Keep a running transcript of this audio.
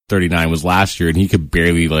39 was last year, and he could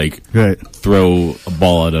barely throw a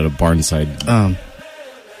ball out at a barn side.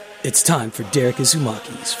 It's time for Derek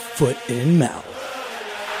Izumaki's Foot in Mouth.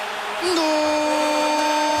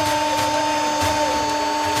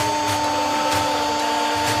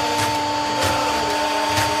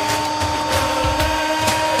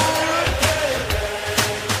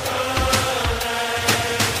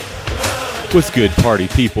 What's good, party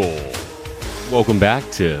people? Welcome back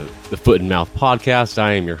to the Foot and Mouth podcast.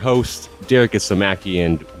 I am your host, Derek Isamaki,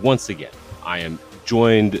 and once again, I am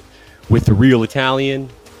joined with the real Italian,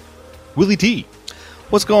 Willie T.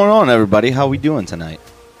 What's going on, everybody? How we doing tonight?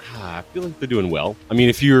 I feel like they're doing well. I mean,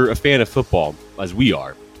 if you're a fan of football, as we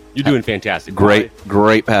are, you're doing fantastic.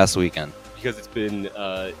 Great past weekend. Because it's been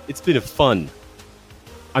a fun.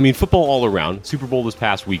 I mean, football all around. Super Bowl this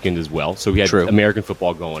past weekend as well. So we had American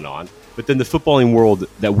football going on. But then the footballing world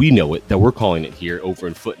that we know it, that we're calling it here over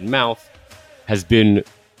in Foot and Mouth, has been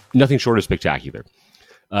nothing short of spectacular.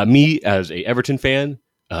 Me, as a Everton fan,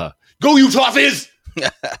 go you Toffees!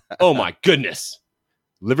 Oh my goodness.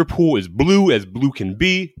 Liverpool is blue as blue can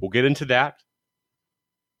be. We'll get into that.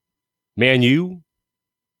 Man U,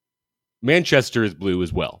 Manchester is blue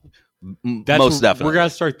as well. Most definitely. We're going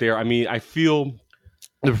to start there. I mean, I feel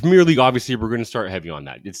the Premier League, obviously, we're going to start heavy on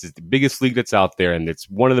that. It's the biggest league that's out there, and it's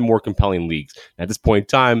one of the more compelling leagues. At this point in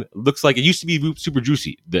time, it looks like it used to be super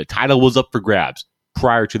juicy. The title was up for grabs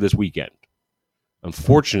prior to this weekend.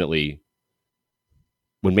 Unfortunately,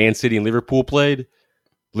 when Man City and Liverpool played,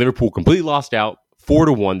 Liverpool completely lost out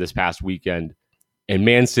 4-1 this past weekend, and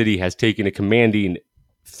Man City has taken a commanding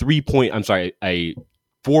 5-point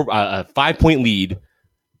lead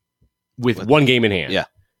with one game in hand. Yeah.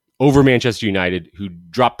 Over Manchester United, who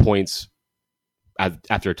dropped points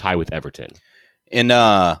after a tie with Everton. And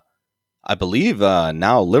I believe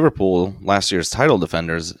now Liverpool, last year's title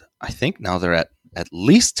defenders, I think now they're at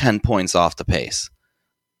least 10 points off the pace.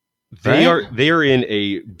 They are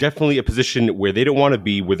in definitely a position where they don't want to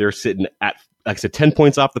be, where they're sitting at, like I said, 10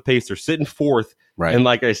 points off the pace. They're sitting fourth. Right. And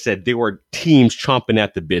like I said, there were teams chomping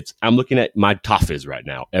at the bits. I'm looking at my Toffees right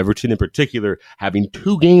now. Everton in particular having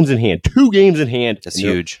two games in hand. That's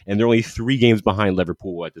huge. And they're only 3 games behind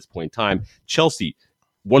Liverpool at this point in time. Chelsea,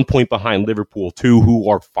 1 point behind Liverpool, too, who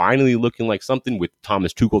are finally looking like something with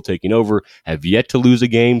Thomas Tuchel taking over, have yet to lose a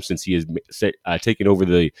game since he has taken over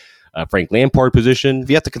the Frank Lampard position.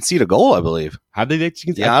 They have to concede a goal, I believe. Have they?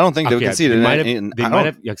 Yeah, I don't think they've conceded. They might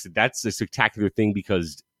have. Yeah, that's a spectacular thing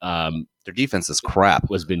because their defense is crap.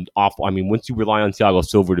 Has been awful. I mean, once you rely on Thiago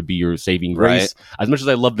Silva to be your saving grace, as much as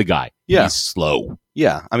I love the guy, he's slow.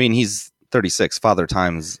 Yeah, I mean, he's 36. Father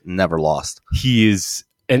Time's never lost. He is.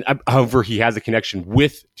 And however, he has a connection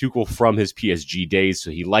with Tuchel from his PSG days,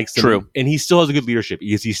 so he likes him. True. And he still has a good leadership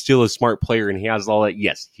because he's still a smart player and he has all that.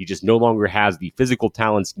 Yes, he just no longer has the physical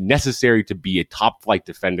talents necessary to be a top-flight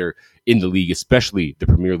defender in the league, especially the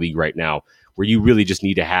Premier League right now, where you really just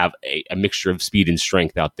need to have a mixture of speed and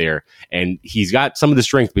strength out there. And he's got some of the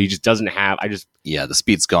strength, but he just doesn't have. The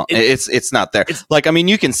speed's gone. It's not there.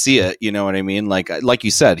 You can see it. You know what I mean? Like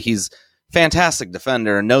you said, he's fantastic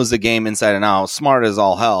defender, knows the game inside and out, smart as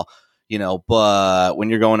all hell, but when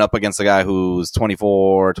you're going up against a guy who's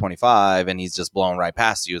 24, 25, and he's just blowing right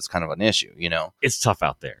past you, it's kind of an issue, It's tough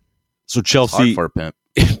out there. So Chelsea... It's hard for a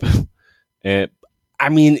pimp. I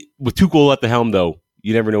mean, with Tuchel at the helm, though,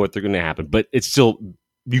 you never know what they're going to happen, but it's still...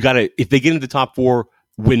 You got to... If they get into the top 4,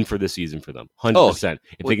 win for this season for them. 100%.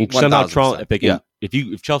 If they can somehow...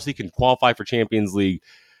 If Chelsea can qualify for Champions League...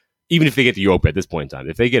 Even if they get to Europa at this point in time,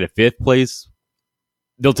 if they get a 5th place,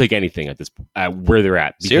 they'll take anything at this where they're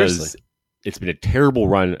at. Because seriously, it's been a terrible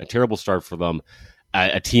run, a terrible start for them.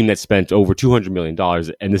 A team that spent over $200 million,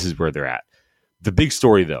 and this is where they're at. The big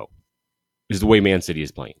story, though, is the way Man City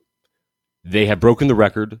is playing. They have broken the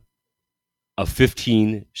record of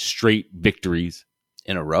 15 straight victories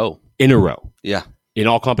in a row. Yeah, in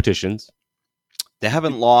all competitions. They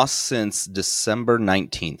haven't lost since December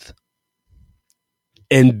 19th.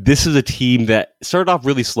 And this is a team that started off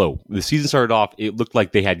really slow. The season started off, it looked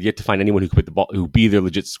like they had yet to find anyone who could put the ball, who be their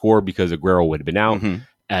legit scorer because Aguero would have been out.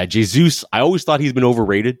 Mm-hmm. Jesus, I always thought he's been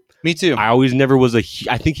overrated. Me too. I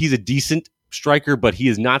think he's a decent striker, but he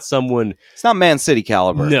is not someone. It's not Man City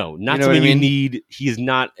caliber. No, not someone you need. He is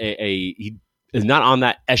not he is not on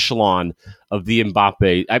that echelon of the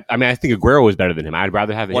Mbappe. I think Aguero is better than him. I'd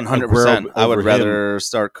rather have 100%. I would rather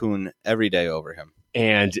start Kuhn every day over him.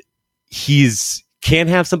 And can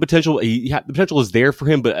have some potential. The potential is there for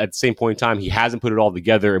him, but at the same point in time, he hasn't put it all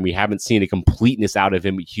together, and we haven't seen a completeness out of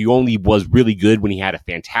him. He only was really good when he had a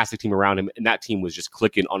fantastic team around him, and that team was just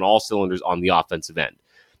clicking on all cylinders on the offensive end.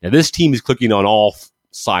 Now, this team is clicking on all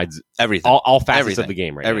sides, everything, all facets of the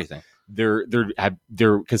game right everything. Now.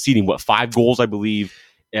 They're conceding 5 goals, I believe,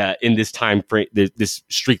 in this time frame, this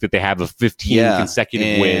streak that they have of 15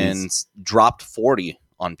 consecutive wins, dropped 40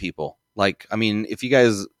 on people. Like, I mean, if you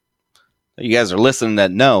guys are listening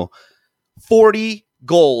that know, 40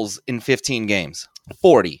 goals in 15 games,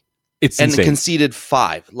 40. It's and insane. Conceded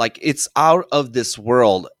 5. Like, it's out of this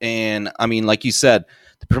world. And I mean, like you said,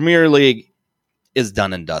 the Premier League is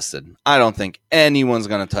done and dusted. I don't think anyone's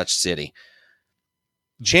going to touch City.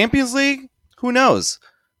 Champions League, who knows?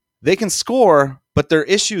 They can score, but their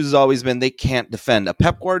issue has always been they can't defend. A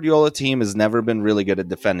Pep Guardiola team has never been really good at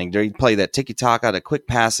defending. They play that tiki-taka, the quick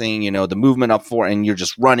passing, the movement up forward, and you're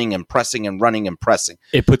just running and pressing and running and pressing.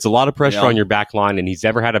 It puts a lot of pressure on your back line, and he's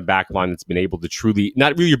never had a back line that's been able to truly,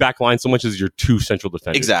 not really your back line so much as your 2 central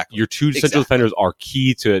defenders. Exactly. Your 2 central defenders are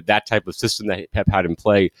key to that type of system that Pep had in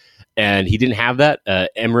play, and he didn't have that.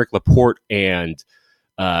 Emerick Laporte and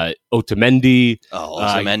Otamendi.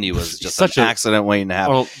 Otamendi was just such an accident waiting to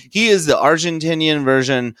happen. He is the Argentinian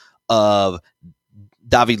version of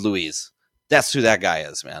David Luiz. That's who that guy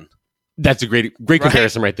is, man. That's a great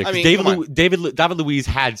comparison right there. I mean, David Luiz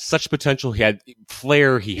had such potential. He had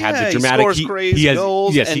flair. He had the dramatic. He scores crazy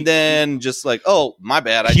goals, then just like, oh, my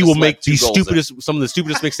bad. He will make some of the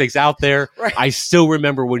stupidest mistakes out there. Right. I still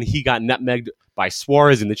remember when he got nutmegged by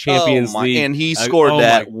Suarez in the Champions League, and he scored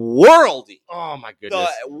that worldie. Oh my goodness!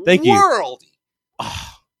 Thank you. Worldie.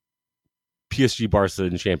 PSG, Barca,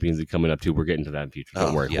 and Champions League coming up too. We're getting to that in the future.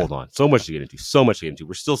 Don't worry. Hold on. So much to get into.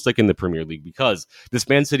 We're still sticking in the Premier League because this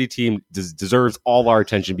Man City team deserves all our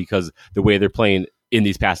attention because the way they're playing in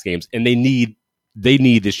these past games, and they need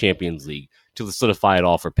this Champions League to solidify it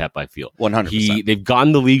all for Pep. I feel 100%. They've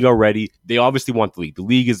gotten the league already. They obviously want the league. The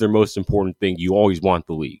league is their most important thing. You always want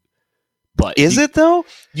the league. But is it though?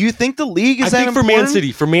 Do you think the league is that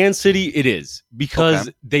important? For Man City, it is because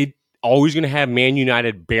they always going to have Man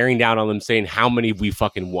United bearing down on them saying how many we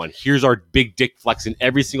fucking won. Here's our big dick flexing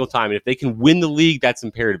every single time. And if they can win the league, that's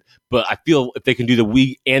imperative. But I feel if they can do the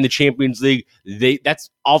league and the Champions League, that's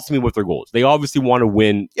ultimately what their goal is. They obviously want to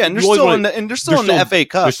win. Yeah, and they're still in the FA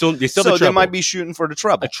Cup. They might be shooting for the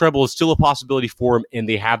treble. A treble is still a possibility for them, and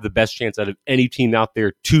they have the best chance out of any team out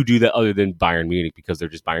there to do that other than Bayern Munich because they're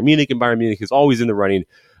just Bayern Munich, and Bayern Munich is always in the running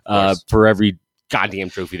for every goddamn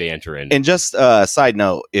trophy they enter in. And just a side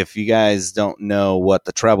note, if you guys don't know what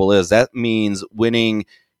the treble is, that means winning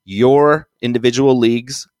your individual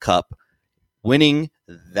league's cup, winning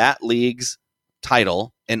that league's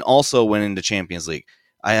title, and also winning the Champions League.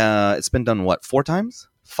 It's been done, 4 times?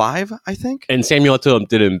 5, I think? And Samuel Eto'o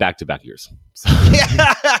did it in back-to-back years.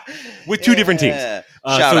 With 2 different teams.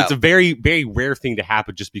 It's a very, very rare thing to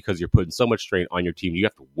happen just because you're putting so much strain on your team. You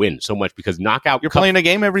have to win so much because You're playing a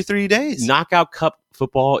game every 3 days. Knockout Cup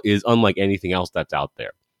football is unlike anything else that's out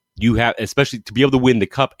there. You have, especially to be able to win the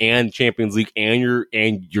Cup and Champions League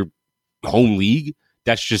and your home league,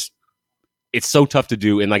 that's just, it's so tough to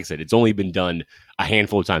do. And like I said, it's only been done a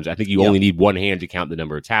handful of times. I think you only need one hand to count the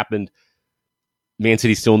number it's happened. Man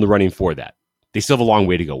City's still in the running for that. They still have a long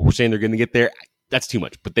way to go. We're saying they're going to get there. That's too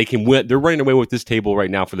much. But they can win. They're running away with this table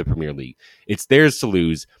right now for the Premier League. It's theirs to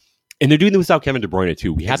lose. And they're doing it without Kevin De Bruyne,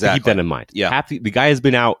 too. We have to keep that in mind. Yeah. The guy has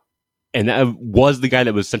been out, and that was the guy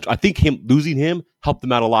that was central. I think losing him helped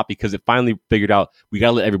them out a lot because it finally figured out we got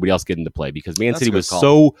to let everybody else get into play because Man City was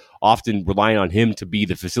so often relying on him to be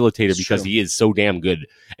the facilitator because he is so damn good.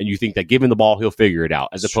 And you think that given the ball, he'll figure it out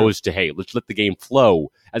as opposed to, hey, let's let the game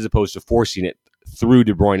flow as opposed to forcing it through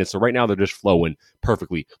De Bruyne. So right now they're just flowing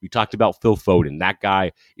perfectly. We talked about Phil Foden. That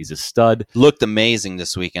guy is a stud. Looked amazing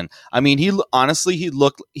this weekend. I mean, he was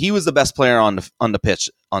the best player on the pitch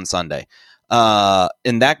on Sunday.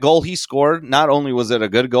 In that goal he scored, not only was it a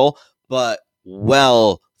good goal, but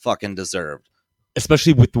well fucking deserved.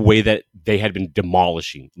 Especially with the way that they had been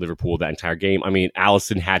demolishing Liverpool that entire game. I mean,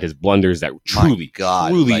 Alisson had his blunders that truly,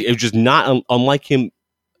 it was just not unlike him.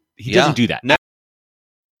 He doesn't do that.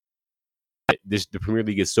 The Premier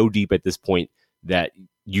League is so deep at this point that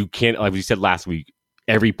you can't, like we said last week,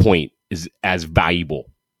 every point is as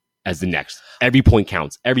valuable as the next. Every point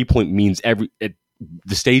counts. Every point means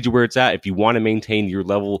the stage where it's at. If you want to maintain your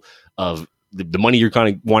level of the money you're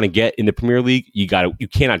going to want to get in the Premier League, you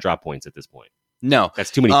cannot drop points at this point. No,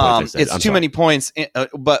 that's too many points. It's too many points.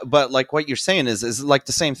 But like what you're saying is like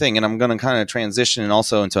the same thing. And I'm going to kind of transition and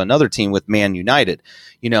also into another team with Man United.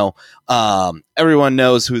 Everyone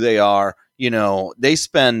knows who they are. They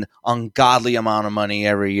spend ungodly amount of money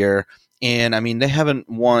every year. And I mean, they haven't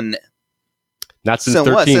won not since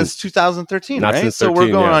 13. Since 2013, not right? Since 13, so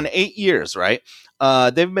we're going on 8 years, right?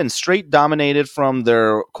 They've been straight dominated from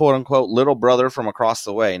their quote unquote little brother from across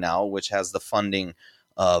the way now, which has the funding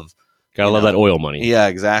of gotta love that oil money. Yeah,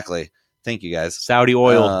 exactly. Thank you guys. Saudi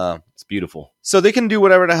oil. It's beautiful. So they can do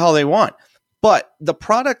whatever the hell they want. But the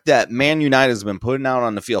product that Man United has been putting out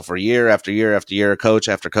on the field for year after year after year, coach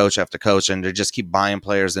after coach after coach, and they just keep buying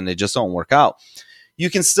players and they just don't work out.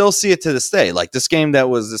 You can still see it to this day. Like this game that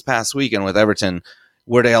was this past weekend with Everton,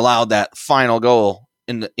 where they allowed that final goal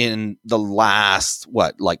in the last,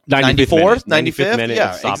 94th, 95th minute,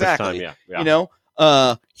 yeah, exactly. Time,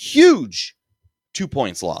 yeah. Huge 2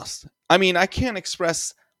 points lost. I mean, I can't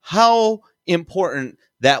express how important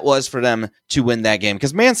that was for them to win that game,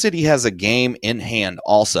 because Man City has a game in hand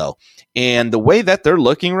also. And the way that they're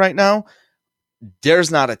looking right now,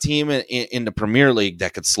 there's not a team in the Premier League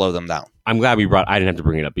that could slow them down. I'm glad I didn't have to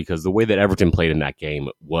bring it up, because the way that Everton played in that game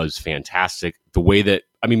was fantastic. The way that,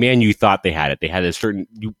 Man U thought they had it. They had a certain,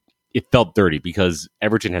 it felt dirty because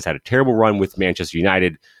Everton has had a terrible run with Manchester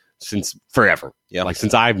United since forever. Yeah. Like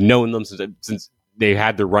since I've known them, since they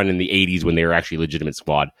had their run in the 80s when they were actually a legitimate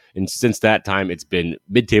squad. And since that time, it's been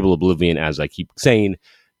mid-table oblivion, as I keep saying.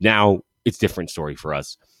 Now it's a different story for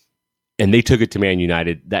us. And they took it to Man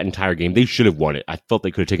United that entire game. They should have won it. I felt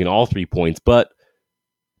they could have taken all 3 points, but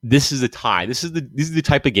this is a tie. These are the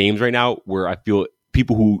type of games right now where I feel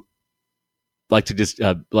people who like to just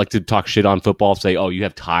like to talk shit on football say, "Oh, you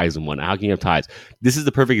have ties and whatnot. How can you have ties?" This is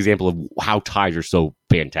the perfect example of how ties are so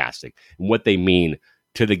fantastic and what they mean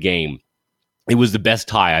to the game. It was the best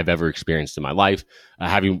tie I've ever experienced in my life.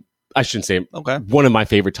 I shouldn't say one of my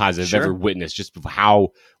favorite ties I've ever witnessed, just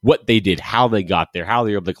what they did, how they got there, how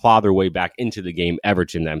they were able to claw their way back into the game.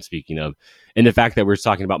 Everton, that I'm speaking of, and the fact that we're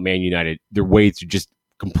talking about Man United, their way to just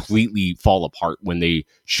completely fall apart when they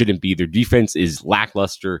shouldn't be. Their defense is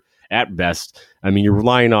lackluster at best. You're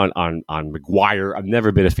relying on Maguire. I've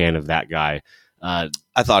never been a fan of that guy. I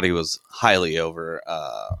thought he was highly over.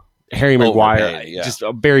 Harry Maguire, yeah. just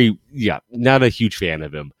not a huge fan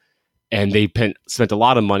of him. And they spent a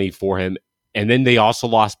lot of money for him. And then they also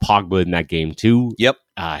lost Pogba in that game too. Yep.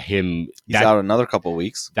 He's out another couple of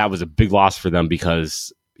weeks. That was a big loss for them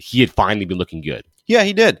because he had finally been looking good. Yeah,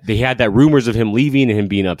 he did. They had that rumors of him leaving and him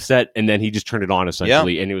being upset, and then he just turned it on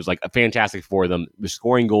essentially. Yeah. And it was like a fantastic for them. Was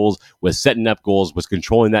scoring goals, was setting up goals, was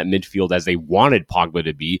controlling that midfield as they wanted Pogba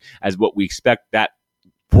to be, as what we expect that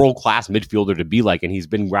world-class midfielder to be like. And he's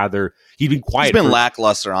been quiet. He's been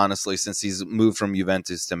lackluster, honestly, since he's moved from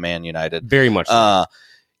Juventus to Man United. Very much so.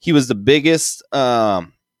 He was the biggest sale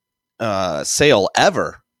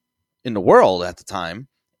ever in the world at the time.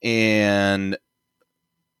 And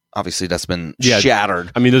obviously that's been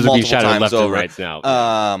shattered. Those are being shattered left over. And right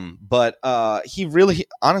now. But he really,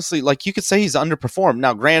 honestly, like you could say he's underperformed.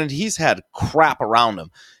 Now, granted, he's had crap around him.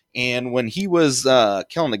 And when he was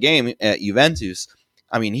killing the game at Juventus,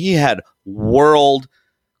 he had world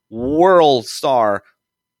star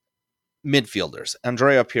midfielders.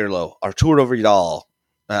 Andrea Pirlo, Arturo Vidal,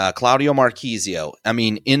 Claudio Marchisio.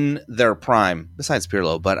 In their prime, besides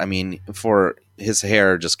Pirlo, but for his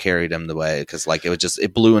hair just carried him the way, because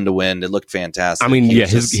it blew in the wind. It looked fantastic.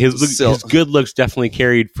 His good looks definitely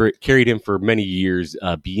carried him for many years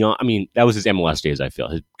beyond. That was his MLS days. I feel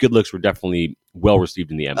his good looks were definitely well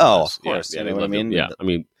received in the MLS. Oh, of course. Yeah,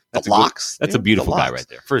 the locks. That's a beautiful guy right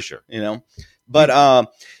there, for sure. But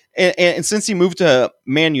and since he moved to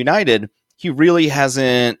Man United, he really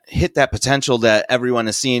hasn't hit that potential that everyone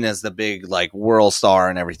is seeing as the big world star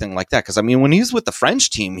and everything like that. Because when he's with the French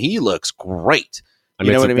team, he looks great.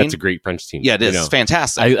 That's a great French team. Yeah, it is. It's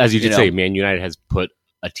fantastic. As you did say, Man United has put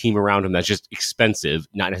a team around him that's just expensive,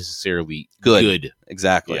 not necessarily good.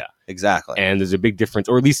 Exactly. Yeah. Exactly. And there's a big difference,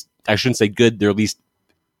 or at least I shouldn't say good. They're at least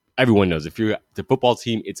everyone knows if you're the football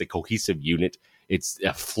team, it's a cohesive unit. It's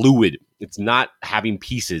a fluid. It's not having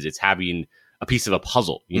pieces. It's having a piece of a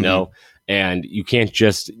puzzle, you know? And you can't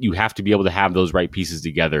you have to be able to have those right pieces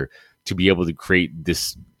together to be able to create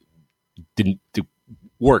the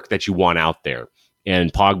work that you want out there.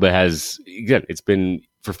 And Pogba has, again, it's been,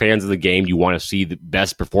 for fans of the game, you want to see the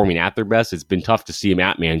best performing at their best. It's been tough to see him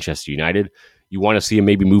at Manchester United. You want to see him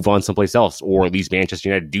maybe move on someplace else, or at least Manchester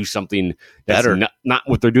United do something that's better. Not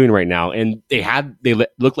what they're doing right now. And they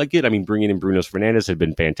looked like it. Bringing in Bruno Fernandes had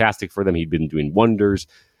been fantastic for them. He'd been doing wonders.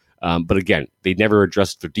 But again, they never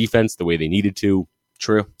addressed their defense the way they needed to.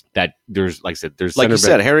 True. That there's, like I said, there's like you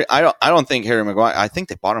said, Harry. I don't think Harry Maguire. I think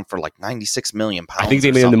they bought him for like £96 million. I think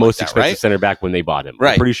they made him the most expensive center back when they bought him.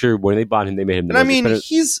 Right. I'm pretty sure when they bought him, they made him.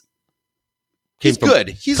 He's good.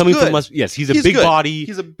 He's coming good. From he's a big body.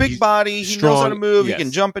 He's a big body. He knows how to move. Yes. He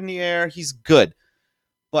can jump in the air. He's good.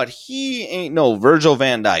 But he ain't no Virgil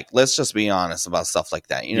van Dijk. Let's just be honest about stuff like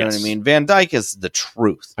that. You know what I mean? Van Dijk is the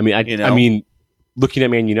truth. looking at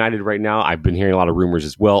Man United right now, I've been hearing a lot of rumors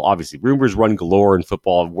as well. Obviously, rumors run galore in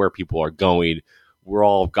football of where people are going. We're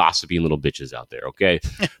all gossiping little bitches out there, okay?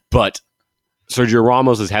 But Sergio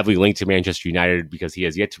Ramos is heavily linked to Manchester United because he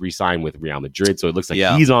has yet to re-sign with Real Madrid. So it looks like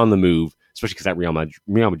he's on the move, especially because that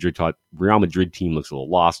Real Madrid team looks a little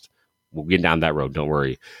lost. We'll get down that road, don't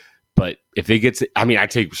worry. But if they get I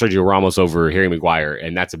take Sergio Ramos over Harry Maguire,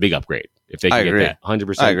 and that's a big upgrade. If they can get that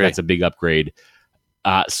 100%, that's a big upgrade.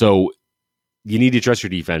 So you need to address your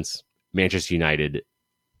defense. Manchester United,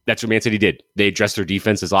 that's what Man City did. They addressed their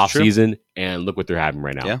defense this offseason, and look what they're having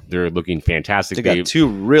right now. Yeah. They're looking fantastic. They got two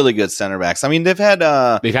really good center backs. I mean, they've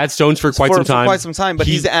had Stones for quite some time. But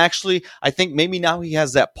he's actually, I think maybe now he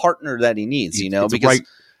has that partner that he needs, because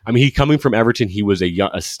he coming from Everton, he was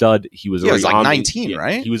a stud. He was like 19,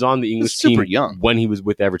 right? He was on the English team young when he was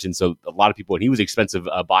with Everton. So a lot of people, and he was expensive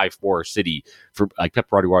buy for City. For Pep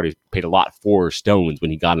Guardiola paid a lot for Stones when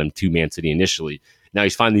he got him to Man City initially. Now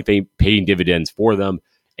he's finally paying dividends for them,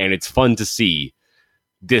 and it's fun to see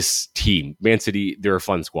this team. Man City, they're a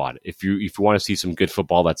fun squad. If you want to see some good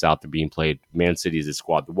football that's out there being played, Man City is a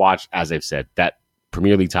squad to watch. As I've said, that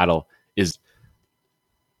Premier League title is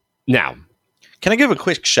now. Can I give a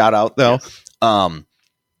quick shout out though? Yes.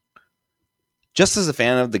 Just as a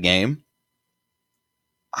fan of the game,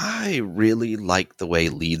 I really like the way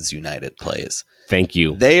Leeds United plays. Thank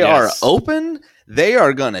you. They are open. They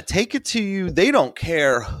are going to take it to you. They don't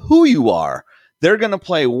care who you are. They're going to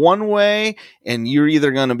play one way, and you're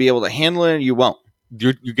either going to be able to handle it or you won't.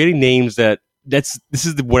 You're getting names this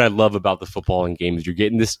is what I love about the footballing games. You're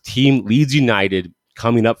getting this team, Leeds United,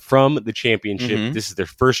 coming up from the championship. Mm-hmm. This is their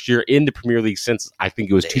first year in the Premier League since I think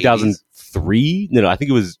it was 2003. No, I think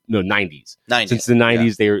it was 90s. Since the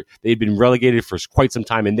 90s, they'd been relegated for quite some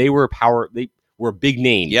time, and they were They were a big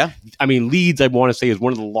name. Yeah, I mean, Leeds, I want to say, is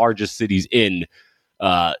one of the largest cities in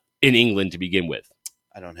England to begin with.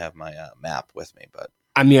 I don't have my map with me, but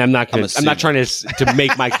I'm not trying to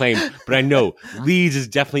make my claim, but I know Leeds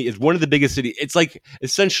is one of the biggest cities. It's like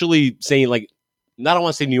essentially saying like. I don't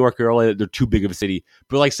want to say New York or LA, they're too big of a city,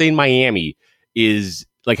 but like saying Miami is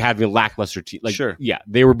like having a lackluster team. Like, sure. Yeah,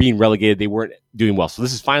 they were being relegated. They weren't doing well. So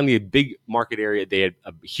this is finally a big market area. They had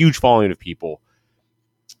a huge following of people,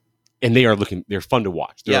 and they're fun to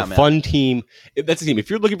watch. They're a fun team. That's the team.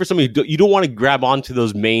 If you're looking for somebody, you don't want to grab onto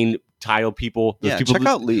those main title people. Check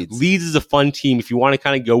out Leeds. Leeds is a fun team. If you want to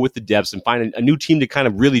kind of go with the depths and find a new team to kind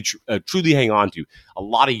of really truly hang on to, a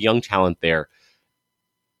lot of young talent there.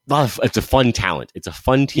 It's a fun talent. It's a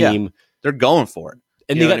fun team. Yeah, they're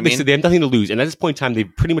they have nothing to lose. And at this point in time,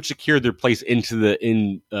 they've pretty much secured their place into the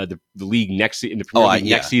league in the Premier League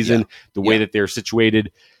next season. The way that they're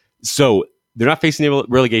situated, so they're not facing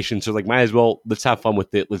relegation. So might as well let's have fun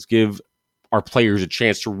with it. Let's give our players a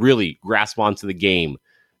chance to really grasp onto the game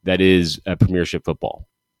that is Premiership football.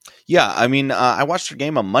 Yeah, I mean, I watched the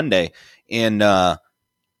game on Monday, and I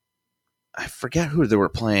forget who they were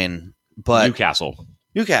playing, but Newcastle.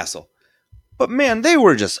 But man, they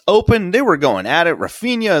were just open. They were going at it.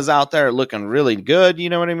 Rafinha is out there looking really good. You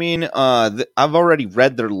know what I mean? I've already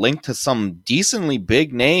read their link to some decently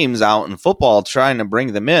big names out in football trying to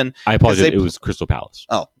bring them in. I apologize. It was Crystal Palace.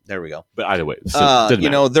 Oh, there we go. But either way,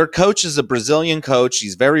 their coach is a Brazilian coach.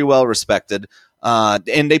 He's very well respected.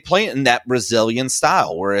 And they play it in that Brazilian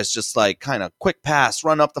style where it's just like kind of quick pass,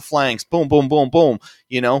 run up the flanks, boom, boom, boom, boom.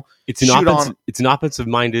 It's an offensive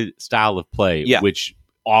minded style of play, which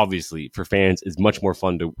obviously for fans is much more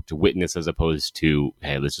fun to witness as opposed to,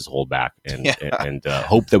 hey, let's just hold back and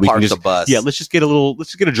hope that we can just let's just get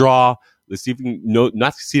a draw. Let's see if we can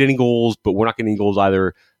not concede any goals, but we're not getting any goals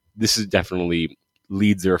either. This is definitely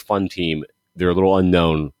Leeds. They're a fun team. They're a little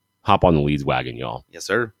unknown. Hop on the Leeds wagon, y'all. Yes,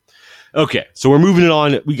 sir. Okay, so we're moving it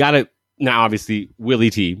on. We got it now. Obviously,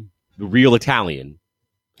 Willie T, the real Italian.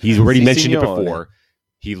 He's already mentioned it before.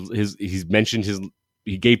 He's mentioned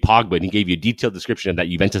he gave Pogba and he gave you a detailed description of that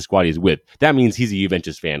Juventus squad he's with. That means he's a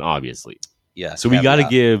Juventus fan, obviously. Yeah. So we got to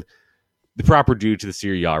give the proper due to the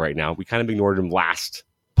Serie A right now. We kind of ignored him last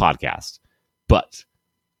podcast, but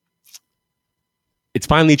it's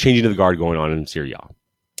finally changing to the guard going on in Serie A.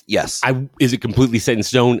 Yes. Is it completely set in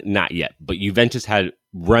stone? Not yet. But Juventus had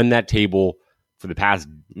run that table for the past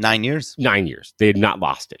 9 years. 9 years. They had not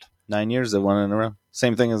lost it. 9 years, they won in a row.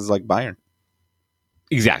 Same thing as like Bayern.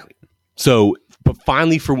 Exactly. So, but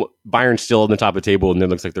finally, for Bayern's still on the top of the table, and it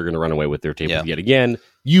looks like they're going to run away with their table yet again.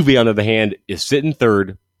 Juve, on the other hand, is sitting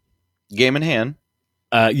third. Game in hand.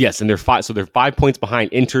 Yes, and they're 5 points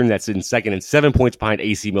behind Inter, that's in second, and 7 points behind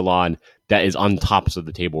AC Milan, that is on tops of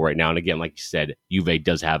the table right now. And again, like you said, Juve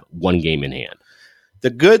does have one game in hand. The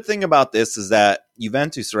good thing about this is that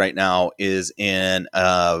Juventus right now is in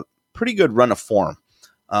a pretty good run of form.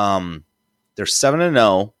 They're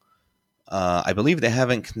 7-0. I believe they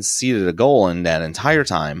haven't conceded a goal in that entire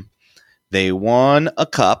time. They won a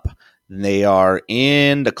cup. They are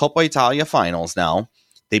in the Coppa Italia finals now.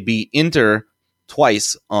 They beat Inter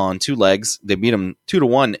twice on 2 legs. They beat them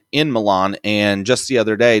 2-1 in Milan, and just the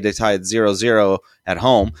other day they tied 0-0 at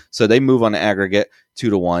home. So they move on the aggregate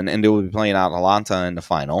 2-1, and they will be playing Atalanta in the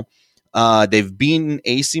final. They've beaten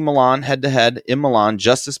AC Milan head-to-head in Milan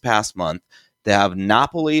just this past month. They have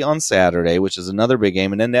Napoli on Saturday, which is another big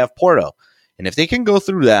game, and then they have Porto. And if they can go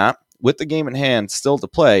through that with the game in hand still to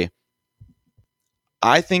play,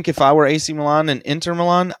 I think if I were AC Milan and Inter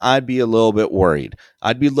Milan, I'd be a little bit worried.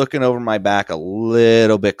 I'd be looking over my back a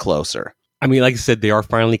little bit closer. I mean, like I said, they are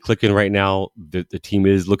finally clicking right now. The team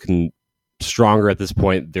is looking stronger at this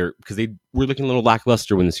point. Because they were looking a little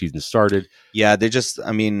lackluster when the season started. Yeah,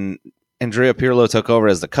 Andrea Pirlo took over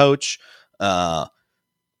as the coach.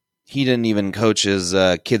 He didn't even coach his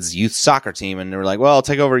kids' youth soccer team, and they were like, well, I'll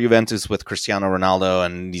take over Juventus with Cristiano Ronaldo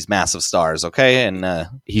and these massive stars, okay? And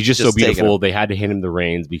he's just so beautiful, they had to hand him the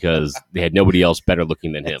reins because they had nobody else better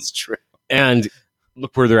looking than him. That's true. And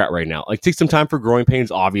look where they're at right now. Like, take some time for growing pains,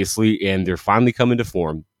 obviously, and they're finally coming to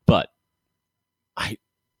form, but I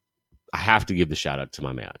have to give the shout-out to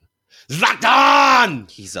my man. Zlatan!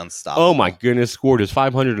 He's unstoppable. Oh, my goodness. Scored his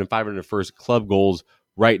 500 and 501st club goals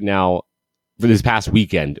right now for this past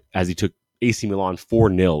weekend as he took AC Milan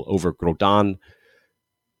 4-0 over Crotone.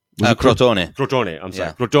 Crotone. I'm sorry.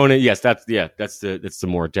 Yeah. Crotone. Yes, that's the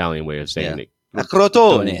more Italian way of saying it.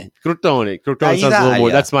 Crotone. Crotone sounds a little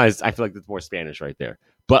more. I feel like that's more Spanish right there.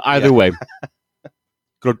 But either way,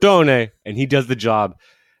 Crotone, and he does the job.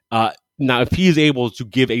 Now, if he is able to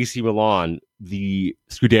give AC Milan the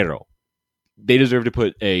Scudetto, they deserve to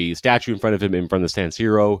put a statue in front of him in front of the San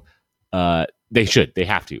Siro. They should. They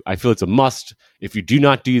have to. I feel it's a must. If you do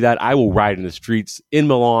not do that, I will ride in the streets in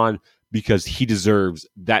Milan because he deserves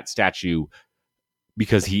that statue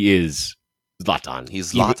because he is Zlatan.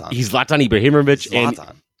 He's Zlatan. He's Zlatan Ibrahimovic, and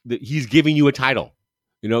he's giving you a title.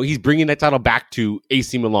 You know, he's bringing that title back to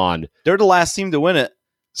AC Milan. They're the last team to win it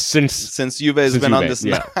since Juve has been on this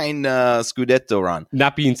 9 Scudetto run.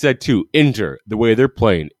 That being said, too, Inter, the way they're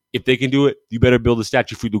playing, if they can do it, you better build a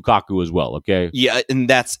statue for Lukaku as well, okay? Yeah, and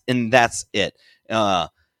that's it.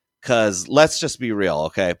 Because let's just be real,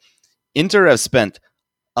 okay? Inter have spent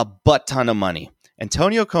a butt ton of money.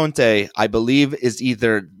 Antonio Conte, I believe, is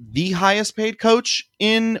either the highest paid coach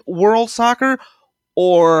in world soccer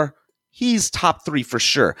or he's top 3 for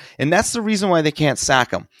sure. And that's the reason why they can't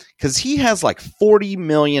sack him. Because he has like $40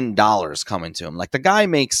 million coming to him. Like the guy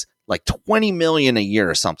makes like $20 million a year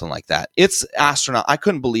or something like that. It's astronaut. I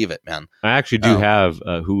couldn't believe it, man. I actually do have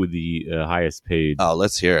who the highest paid. Oh,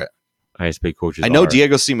 let's hear it. Highest paid coaches. I know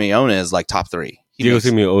Diego Simeone is like top 3. Diego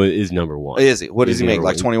Simeone is number 1. Is he? What does he make?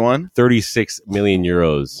 Like 21? 36 million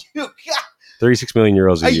euros. 36 million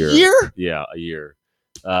euros a year. A year? Yeah, a year.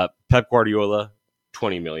 Pep Guardiola,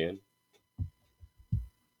 20 million.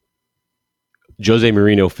 Jose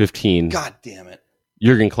Mourinho, 15. God damn it.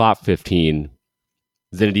 Jurgen Klopp, 15.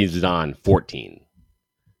 Zinedine Zidane, 14.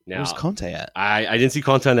 Now, where's Conte at? I didn't see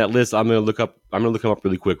Conte on that list. I'm gonna look him up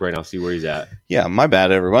really quick right now. See where he's at. Yeah, my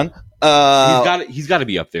bad, everyone. He's got to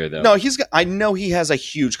be up there though. No, I know he has a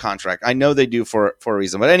huge contract. I know they do for a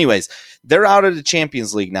reason. But anyways, they're out of the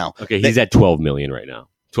Champions League now. Okay, he's at 12 million right now.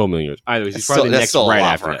 12 million. Either he's probably that's next still right a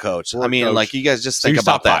lot after for a coach. I mean, coach. like you guys just So think he's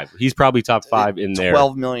about top that. 5. He's probably top 5 in there.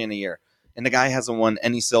 12 million a year, and the guy hasn't won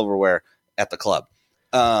any silverware at the club.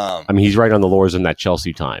 I mean, he's right on the laurels in that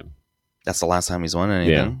Chelsea time. That's the last time he's won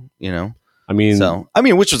anything. Yeah. You know. I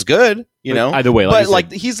mean, which was good, you know. Either way,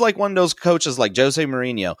 but he's like one of those coaches like Jose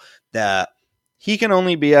Mourinho that he can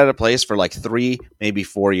only be at a place for like 3, maybe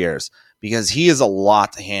 4 years because he is a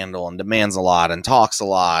lot to handle and demands a lot and talks a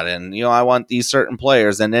lot. And, you know, I want these certain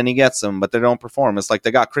players and then he gets them, but they don't perform. It's like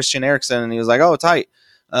they got Christian Eriksen and he was like, oh, tight.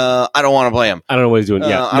 I don't want to play him. I don't know what he's doing.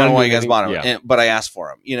 Yeah, I don't know why you guys bought him, yeah. but I asked for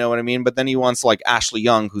him. You know what I mean? But then he wants like Ashley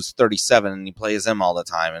Young, who's 37, and he plays him all the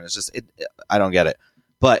time. And it's just, I don't get it.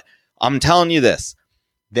 But I'm telling you this.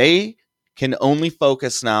 They can only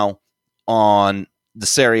focus now on the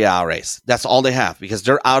Serie A race. That's all they have because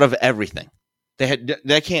they're out of everything.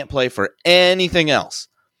 They can't play for anything else.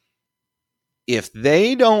 If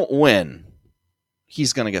they don't win,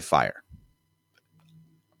 he's going to get fired.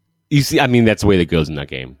 You see, I mean, that's the way that goes in that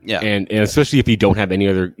game. Yeah. And especially if you don't have any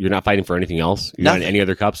other, you're not fighting for anything else. You're not in any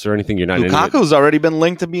other cups or anything. You're not Lukaku's already been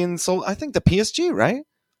linked to being sold, I think, the PSG, right?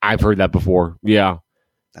 I've heard that before. Yeah.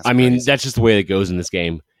 I mean, that's just the way it goes in this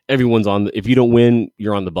game. Everyone's if you don't win,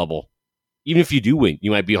 you're on the bubble. Even if you do win, you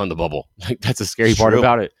might be on the bubble. Like, that's a scary part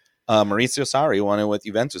about it. Maurizio Sarri won it with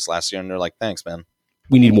Juventus last year, and they're like, thanks, man.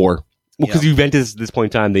 We need more. Well, because Juventus at this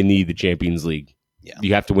point in time, they need the Champions League. Yeah.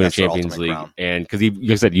 You have to win a Champions League. Crown. And because,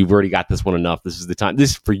 like I said, you've already got this one enough. This is the time.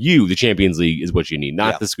 This, for you, the Champions League is what you need,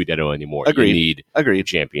 not the Scudetto anymore. Agreed. You need the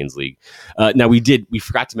Champions League. Now, we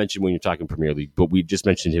forgot to mention when you're talking Premier League, but we just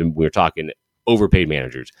mentioned him when we were talking overpaid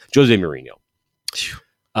managers. Jose Mourinho.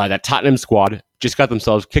 That Tottenham squad just got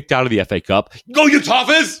themselves kicked out of the FA Cup. Go, you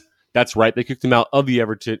Toffees! That's right. They kicked him out of the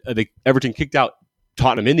Everton. Everton kicked out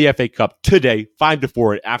Tottenham in the FA Cup today,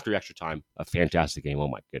 5-4 after extra time. A fantastic game. Oh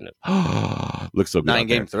my goodness. Looks so good.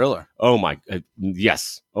 9-game thriller. Oh my.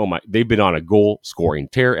 Yes. Oh my. They've been on a goal scoring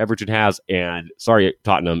tear. Everton has. And sorry,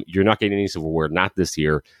 Tottenham, you're not getting any silverware. Not this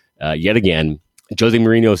year. Yet again. Jose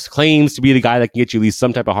Mourinho claims to be the guy that can get you at least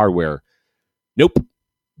some type of hardware. Nope.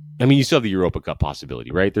 I mean, you still have the Europa Cup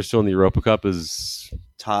possibility, right? They're still in the Europa Cup as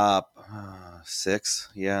top 6.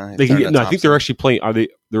 Yeah. They can get, no, I think they're actually playing.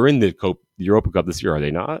 They're in the Europa Cup this year, are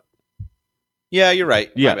they not? Yeah, you're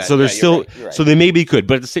right. Yeah, so they're still right. So they maybe could,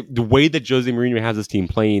 but the way that Jose Mourinho has this team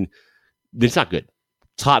playing, it's not good.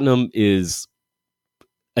 Tottenham is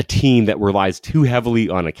a team that relies too heavily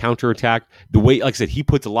on a counterattack. The way, like I said, he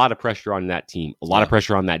puts a lot of pressure on that team, a lot of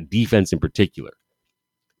pressure on that defense in particular.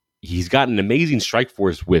 He's got an amazing strike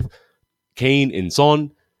force with Kane and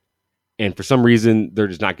Son, and for some reason, they're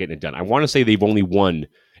just not getting it done. I want to say they've only won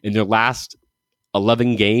in their last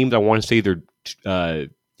 11 games. I want to say they're... yeah,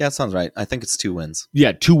 that sounds right. I think it's 2 wins.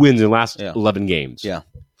 Yeah, 2 wins in the last 11 games. Yeah.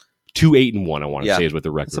 2-8-1, I want to say, is what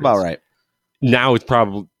the record is. That's about right. Now it's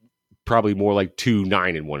probably more like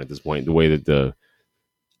 2-9-1 at this point, the way that the...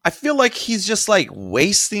 I feel like he's just like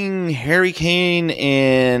wasting Harry Kane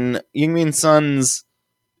and Heung-min Son's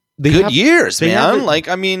good years, man. Like,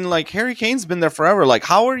 I mean, like Harry Kane's been there forever. Like,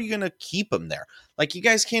 how are you going to keep him there? Like, you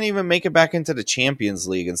guys can't even make it back into the Champions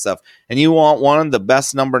League and stuff. And you want one of the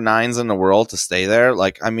best number 9s in the world to stay there?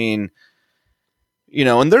 Like, I mean, you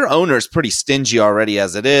know, and their owner's pretty stingy already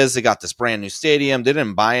as it is. They got this brand new stadium. They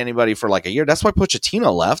didn't buy anybody for like a year. That's why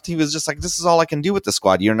Pochettino left. He was just like, this is all I can do with the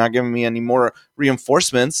squad. You're not giving me any more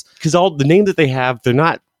reinforcements. Because all the names that they have, they're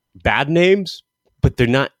not bad names, but they're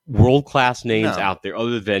not world-class names out there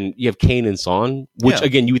other than you have Kane and Son, which,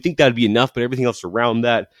 again, you would think that would be enough, but everything else around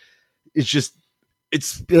that, it's just,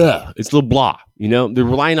 it's a little blah. You know, they're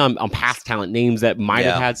relying on past talent names that might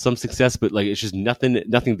have had some success, but like it's just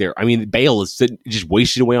nothing there. I mean, Bale is just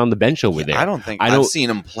wasted away on the bench over there. I don't think I've seen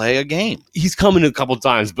him play a game. He's coming a couple of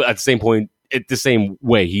times, but at the same point, the same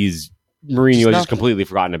way, Mourinho has just completely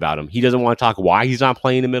forgotten about him. He doesn't want to talk why he's not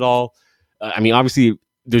playing him at all. I mean, obviously,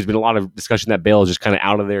 there's been a lot of discussion that Bale is just kind of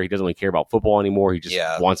out of there. He doesn't really care about football anymore. He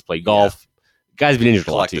just wants to play golf. The guy's been injured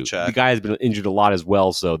a lot too. The guy has been injured a lot as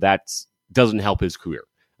well, so that doesn't help his career.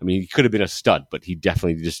 I mean, he could have been a stud, but he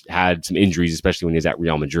definitely just had some injuries, especially when he was at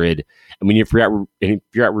Real Madrid. I mean, if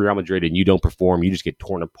you're at Real Madrid and you don't perform, you just get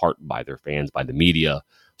torn apart by their fans, by the media.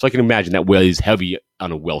 So I can imagine that weighs heavy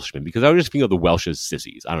on a Welshman, because I would just feel the Welsh as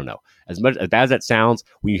sissies. I don't know. As much as bad as that sounds,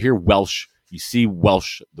 when you hear Welsh, you see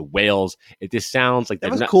Welsh, the Wales. It just sounds like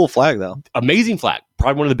that was a cool flag, though. Amazing flag,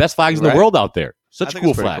 probably one of the best flags in the world out there. Such a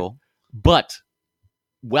cool flag. Cool. But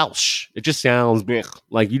Welsh, it just sounds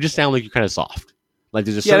like you just sound like you're kind of soft. Like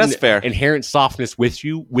there's a certain inherent softness with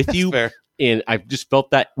you. Fair. And I've just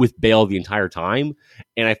felt that with Bale the entire time,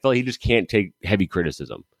 and I felt he just can't take heavy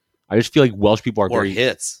criticism. I just feel like Welsh people are very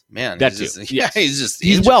hits, man. That's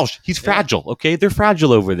he's Welsh. He's fragile. Okay, they're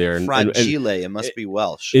fragile over there. Fragile. It must be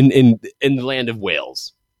Welsh in the land of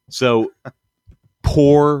Wales. So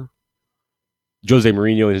poor Jose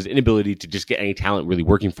Mourinho and his inability to just get any talent really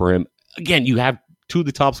working for him. Again, you have 2 of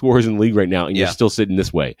the top scorers in the league right now, and you're still sitting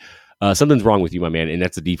this way. Something's wrong with you, my man, and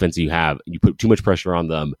that's the defense you have. You put too much pressure on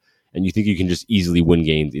them, and you think you can just easily win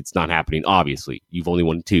games. It's not happening. Obviously, you've only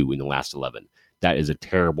won 2 in the last 11. That is a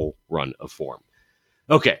terrible run of form.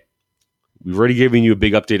 Okay, we've already given you a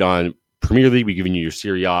big update on Premier League. We've given you your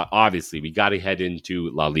Serie A. Obviously, we got to head into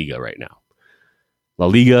La Liga right now. La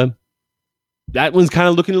Liga, that one's kind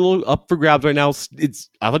of looking a little up for grabs right now.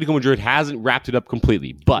 Atletico Madrid hasn't wrapped it up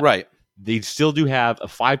completely, but they still do have a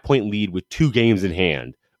 5-point lead with 2 games in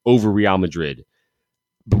hand over Real Madrid.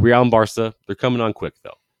 But Real and Barca, they're coming on quick,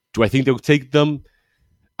 though. Do I think they'll take them?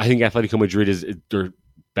 I think Atletico Madrid they're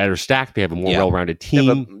better stacked. They have a more well-rounded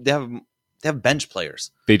team. They have bench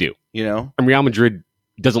players. They do. You know? And Real Madrid,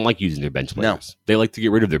 doesn't like using their bench players. No. They like to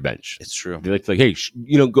get rid of their bench. It's true. They like, hey,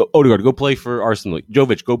 go Odegaard, go play for Arsenal.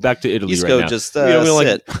 Jovic, go back to Italy Isco, right now. Just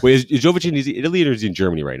sit. Wait, is Jovic in Italy or is he in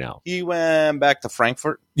Germany right now? He went back to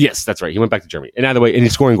Frankfurt. Yes, that's right. He went back to Germany. And either way, and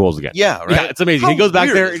he's scoring goals again. Yeah, right. Yeah, it's amazing. He goes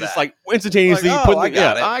back there and just like instantaneously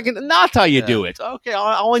I can not how you do it. Okay,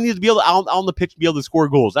 all I need to be able to, on the pitch to be able to score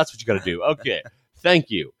goals. That's what you got to do. Okay,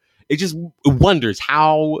 thank you. It just wonders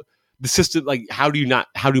how the system, like, how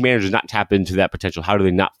do managers not tap into that potential? How do they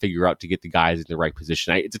not figure out to get the guys in the right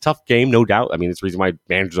position? It's a tough game, no doubt. I mean, it's the reason why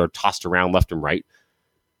managers are tossed around left and right.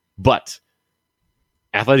 But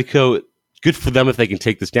Atletico, good for them if they can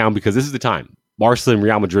take this down, because this is the time. Barca and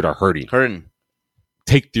Real Madrid are hurting.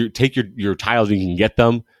 Take your titles and you can get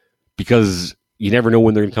them, because you never know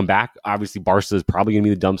when they're going to come back. Obviously, Barca is probably going to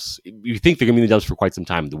be the dumps. You think they're going to be the dumps for quite some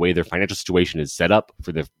time. The way their financial situation is set up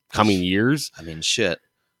for the coming years. I mean, shit.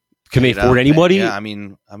 Can they afford anybody? Yeah, I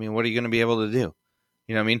mean, what are you going to be able to do?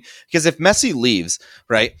 You know what I mean? Because if Messi leaves,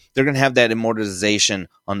 right, they're going to have that amortization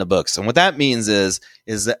on the books. And what that means is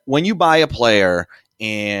that when you buy a player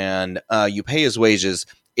and you pay his wages,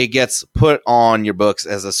 it gets put on your books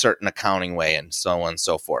as a certain accounting way and so on and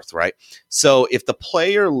so forth, right? So if the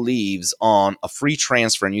player leaves on a free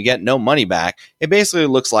transfer and you get no money back, it basically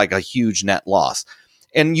looks like a huge net loss.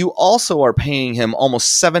 And you also are paying him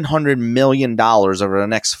almost $700 million over the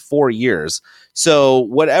next 4 years. So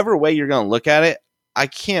whatever way you're going to look at it, I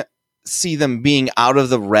can't see them being out of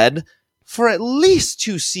the red for at least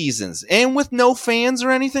 2 seasons, and with no fans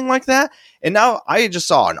or anything like that. And now I just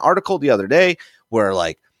saw an article the other day where,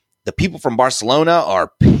 like, the people from Barcelona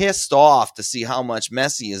are pissed off to see how much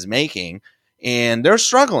Messi is making, and they're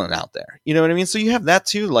struggling out there. You know what I mean? So you have that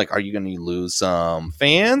too. Like, are you going to lose some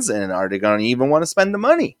fans, and are they going to even want to spend the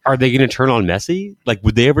money? Are they going to turn on Messi? Like,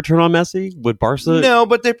 would they ever turn on Messi? Would Barca? No,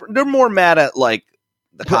 but they're more mad at, like,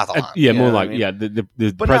 the Catalan. Yeah, more like, the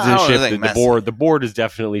presidentship, the board is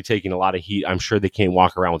definitely taking a lot of heat. I'm sure they can't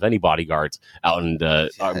walk around with any bodyguards out in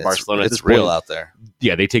Barcelona. It's real out there.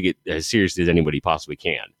 Yeah, they take it as seriously as anybody possibly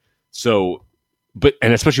can. So,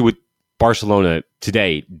 and especially with Barcelona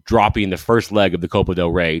today dropping the first leg of the Copa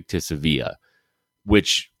del Rey to Sevilla,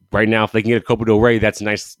 which right now, if they can get a Copa del Rey, that's a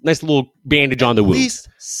nice little bandage on the wound. At least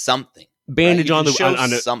something. Bandage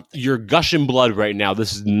right? on you're gushing blood right now.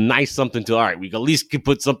 This is nice something to, all right, we at least can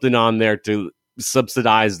put something on there to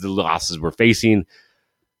subsidize the losses we're facing.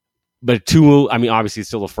 But obviously it's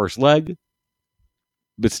still the first leg,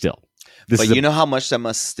 but still. But you know how much that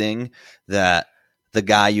must sting that the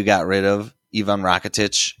guy you got rid of, Ivan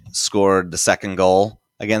Rakitic, scored the second goal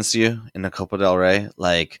against you in the Copa del Rey?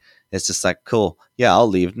 Like, it's just like, cool. Yeah, I'll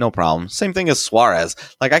leave. No problem. Same thing as Suarez.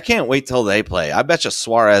 Like, I can't wait till they play. I bet you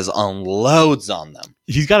Suarez unloads on them.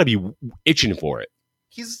 He's got to be itching for it.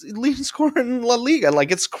 He's leading scorer in La Liga.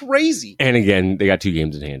 Like, it's crazy. And again, they got 2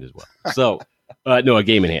 games in hand as well. So, no, a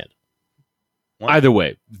game in hand. What? Either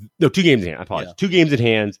way. No, 2 games in hand. I apologize. Yeah. 2 games in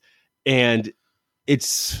hand. And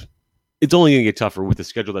it's only going to get tougher with the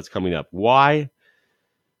schedule that's coming up. Why?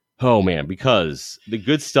 Oh, man, because the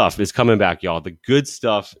good stuff is coming back, y'all. The good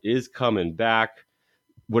stuff is coming back.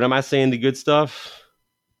 What am I saying, the good stuff?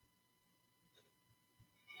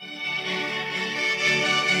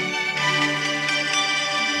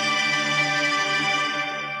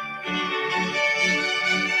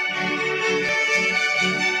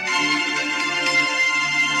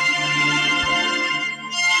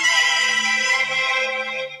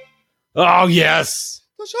 Oh, yes.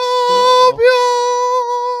 The champion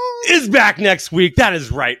is back next week. That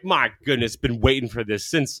is right. My goodness, been waiting for this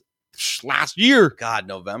since last year. God,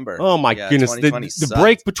 November. Oh, my goodness. The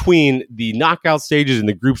break between the knockout stages and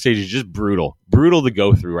the group stages is just brutal. Brutal to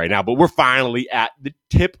go through right now. But we're finally at the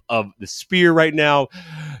tip of the spear right now.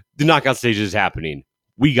 The knockout stage is happening.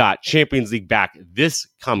 We got Champions League back this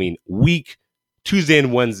coming week, Tuesday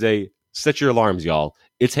and Wednesday. Set your alarms, y'all.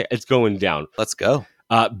 It's going down. Let's go.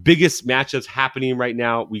 Biggest matchups happening right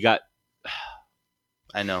now. We got,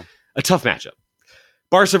 I know, a tough matchup.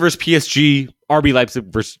 Barca versus PSG, RB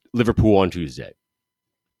Leipzig versus Liverpool on Tuesday.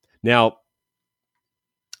 Now,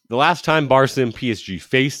 the last time Barca and PSG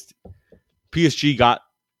faced, PSG got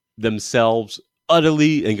themselves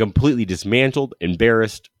utterly and completely dismantled,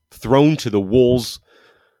 embarrassed, thrown to the wolves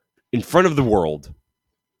in front of the world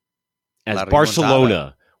as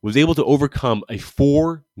Barcelona was able to overcome a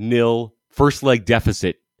 4-0 first leg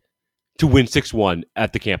deficit to win 6-1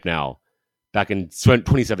 at the Camp Nou back in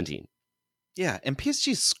 2017. Yeah, and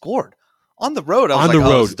PSG scored on the road. I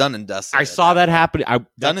was done and dusted. I saw that happen.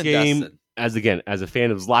 That game, as a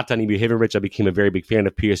fan of Zlatan Ibrahimovic, I became a very big fan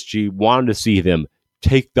of PSG. Wanted to see them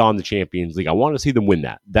take on the Champions League. I want to see them win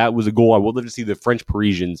that. That was a goal. I would love to see the French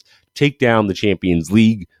Parisians take down the Champions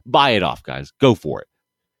League. Buy it off, guys. Go for it.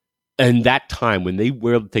 And that time when they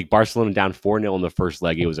were able to take Barcelona down 4-0 in the first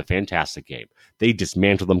leg, it was a fantastic game. They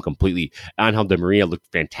dismantled them completely. Angel Di Maria looked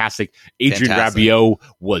fantastic. Adrian Rabiot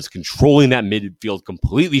was controlling that midfield,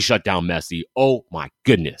 completely shut down Messi. Oh my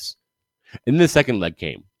goodness. And then the second leg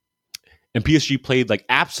came. And PSG played like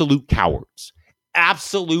absolute cowards.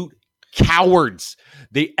 Absolute cowards.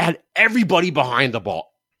 They had everybody behind the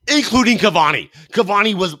ball, including Cavani.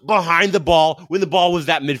 Cavani was behind the ball when the ball was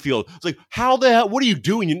that midfield. It's like, how the hell? What are you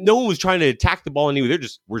doing? No one was trying to attack the ball anyway.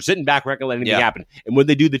 We're sitting back, we're not going to let anything happen. And what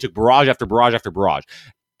they do, they took barrage after barrage after barrage.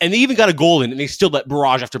 And they even got a goal in, and they still let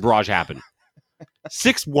barrage after barrage happen.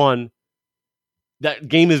 6-1. That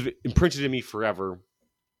game is imprinted in me forever.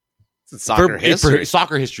 Soccer history. For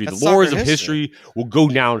soccer history. The laurels of history will go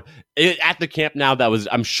down at the Camp Nou. That was,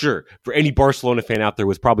 I'm sure, for any Barcelona fan out there,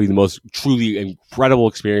 was probably the most truly incredible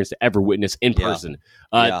experience to ever witness in person.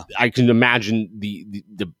 I can imagine the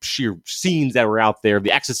sheer scenes that were out there,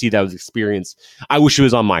 the ecstasy that was experienced. I wish it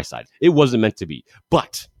was on my side. It wasn't meant to be.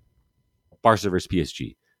 But Barca versus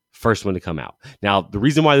PSG, first one to come out. Now, the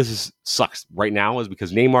reason why this sucks right now is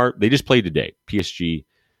because Neymar, they just played today. PSG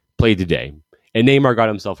played today, and Neymar got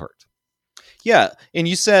himself hurt. Yeah, and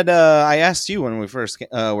you said, I asked you when we first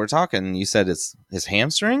were talking, you said it's his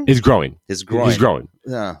hamstring? His groin. His groin.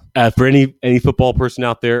 Yeah. For any football person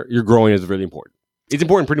out there, your groin is really important. It's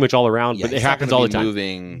important pretty much all around, but it happens all the time.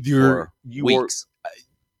 Moving for weeks.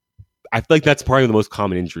 I feel like that's probably the most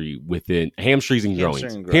common injury within hamstrings and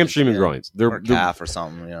groins. Hamstring and groins. Or calf or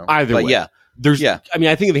something, you know. Either way. Yeah. I mean,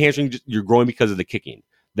 I think of the hamstring, you're growing because of the kicking.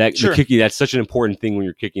 The kicking, that's such an important thing when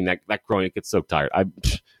you're kicking that groin. It gets so tired.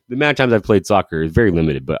 The amount of times I've played soccer is very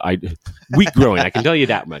limited, but weak growing. I can tell you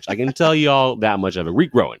that much. I can tell you all that much of it.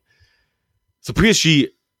 Weak growing. So PSG,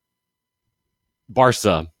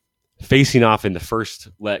 Barca, facing off in the first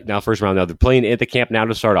round. Now they're playing at the Camp Nou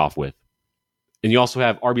to start off with, and you also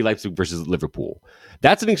have RB Leipzig versus Liverpool.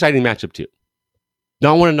 That's an exciting matchup too.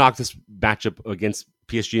 Now I want to knock this matchup against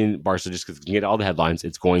PSG and Barca just because it can get all the headlines.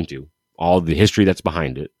 It's going to. All the history that's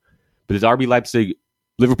behind it. But this RB Leipzig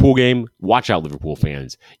Liverpool game, watch out, Liverpool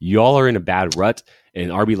fans. Y'all are in a bad rut,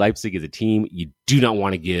 and RB Leipzig is a team you do not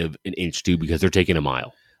want to give an inch to because they're taking a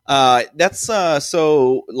mile. That's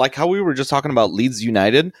so like how we were just talking about Leeds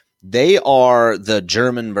United. They are the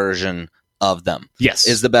German version of them. Yes.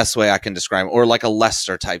 Is the best way I can describe it. Or like a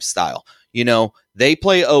Leicester type style. You know, they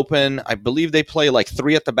play open. I believe they play like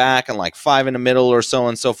 3 at the back and like 5 in the middle or so on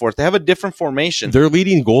and so forth. They have a different formation. Their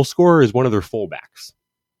leading goal scorer is one of their fullbacks.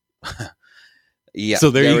 Yeah.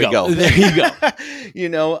 So there you go. There you go. You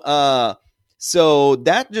know, so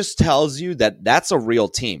that just tells you that that's a real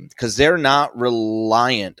team because they're not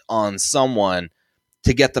reliant on someone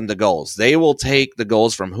to get them the goals. They will take the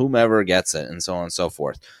goals from whomever gets it and so on and so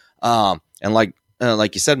forth. And like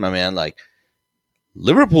you said, my man, like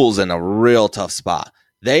Liverpool's in a real tough spot.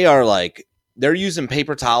 They're using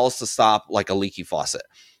paper towels to stop like a leaky faucet.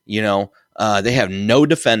 You know, they have no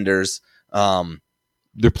defenders.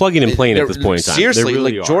 They're plugging and playing at this point in time. Seriously,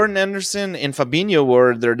 really like Jordan Henderson and Fabinho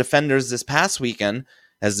were their defenders this past weekend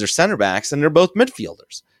as their center backs, and they're both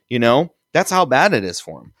midfielders. You know, that's how bad it is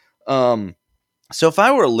for them. So if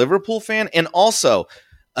I were a Liverpool fan, and also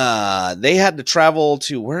they had to travel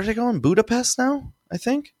to, where are they going? Budapest now, I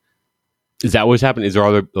think. Is that what's happening? Is there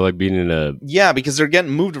other like being in a? Yeah, because they're getting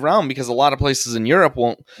moved around because a lot of places in Europe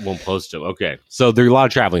won't post them. Okay, so there's a lot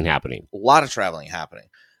of traveling happening.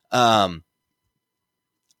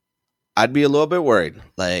 I'd be a little bit worried.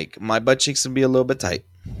 Like my butt cheeks would be a little bit tight.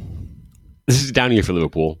 This is down here for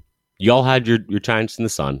Liverpool. Y'all had your chance in the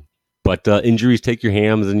sun, but injuries take your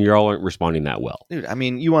hams, and y'all aren't responding that well. Dude, I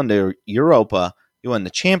mean, you won the Europa, you won the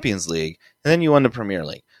Champions League, and then you won the Premier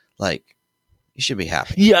League. Like, you should be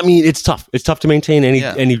happy. Yeah, I mean, it's tough. It's tough to maintain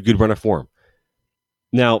any good run of form.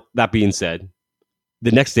 Now, that being said,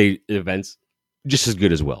 the next day events just as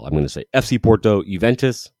good as well. I'm going to say FC Porto,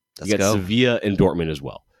 Juventus, you got Sevilla and Dortmund as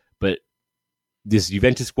well. But this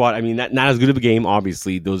Juventus squad, I mean, not as good of a game,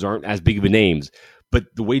 obviously. Those aren't as big of a names. But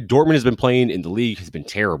the way Dortmund has been playing in the league has been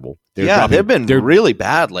terrible. They've been really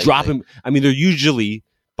bad lately. They're usually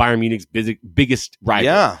Bayern Munich's biggest rival.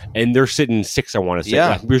 Yeah. And they're sitting 6, I want to say.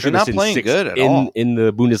 Yeah, they're not playing good at all. In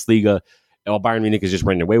the Bundesliga, while Bayern Munich is just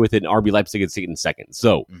running away with it, and RB Leipzig is sitting second.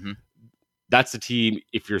 So that's the team,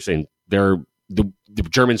 if you're saying they're the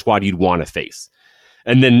German squad you'd want to face.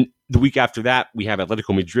 And then the week after that, we have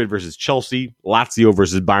Atletico Madrid versus Chelsea, Lazio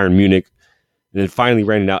versus Bayern Munich, and then finally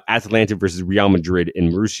rounding out Atalanta versus Real Madrid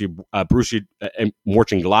and Borussia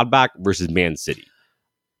Mönchengladbach versus Man City.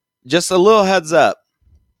 Just a little heads up.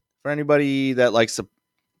 for anybody that likes to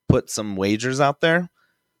put some wagers out there,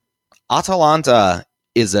 Atalanta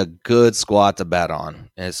is a good squad to bet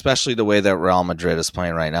on, especially the way that Real Madrid is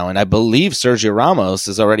playing right now. And I believe Sergio Ramos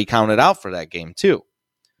is already counted out for that game too.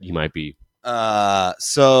 You might be.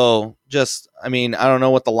 So just, I mean, I don't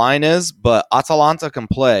know what the line is, but Atalanta can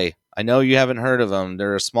play. I know you haven't heard of them.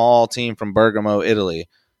 They're a small team from Bergamo, Italy.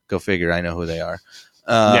 Go figure. I know who they are.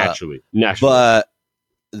 Naturally. But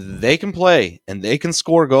they can play and they can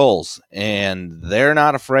score goals, and they're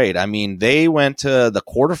not afraid. I mean, they went to the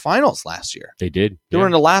quarterfinals last year. They did. They were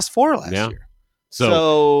in the last four last year.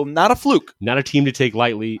 So not a fluke. Not a team to take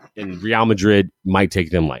lightly, and Real Madrid might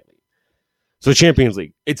take them lightly. So Champions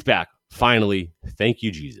League, it's back. Finally. Thank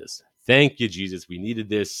you, Jesus. Thank you, Jesus. We needed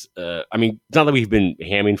this. I mean, it's not that we've been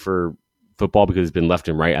hamming for football because it's been left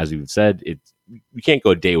and right, as we've said. We can't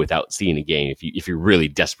go a day without seeing a game if you're really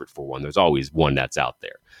desperate for one. There's always one that's out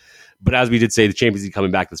there. But as we did say, the Champions League coming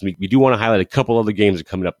back this week. We do want to highlight a couple other games that are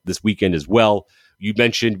coming up this weekend as well. You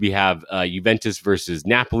mentioned we have Juventus versus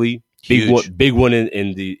Napoli. Big one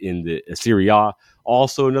in the Serie A.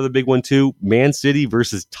 Also another big one too. Man City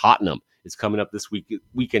versus Tottenham is coming up this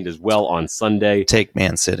weekend as well on Sunday. Take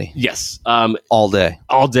Man City. Yes. All day.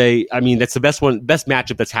 I mean, that's the best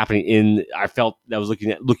matchup that's happening I felt that I was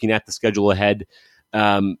looking at the schedule ahead.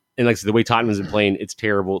 And like I said, the way Tottenham's been playing, it's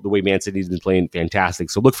terrible. The way Man City's been playing,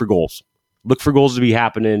 fantastic. So look for goals. Look for goals to be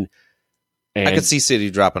happening. And I could see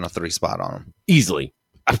City dropping a 3 spot on them. Easily.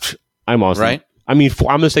 I'm honestly. Right? I mean, I'm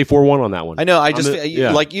going to say 4-1 on that one. I know.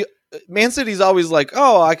 Man City's always like,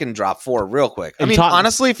 oh, I can drop 4 real quick. I mean,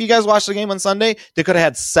 honestly, if you guys watch the game on Sunday, they could have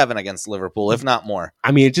had 7 against Liverpool, if not more.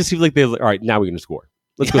 I mean, it just seems like all right, now we're going to score.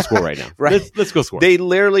 Let's go score right now. Right. Let's go score. They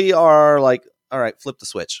literally are like, all right, flip the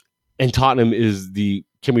switch. And Tottenham is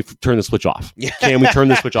can we turn the switch off? Yeah. Can we turn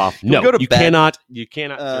the switch off? No, you cannot. You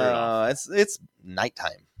cannot turn it off. It's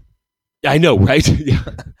nighttime. I know, right? Yeah.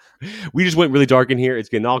 We just went really dark in here. It's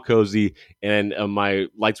getting all cozy, and my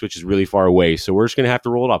light switch is really far away, so we're just going to have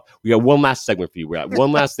to roll it off. We got one last segment for you. We got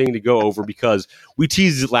one last thing to go over because we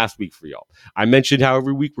teased it last week for y'all. I mentioned how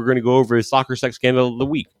every week we're going to go over a soccer sex scandal of the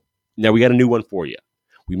week. Now we got a new one for you.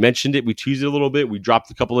 We mentioned it. We teased it a little bit. We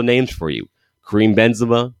dropped a couple of names for you. Karim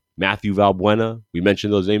Benzema, Matthew Valbuena. We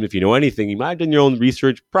mentioned those names. If you know anything, you might have done your own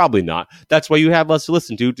research. Probably not. That's why you have us to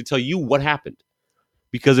listen to tell you what happened,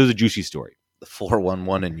 because it was a juicy story. The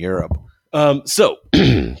 4-1-1 in Europe. So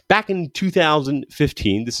back in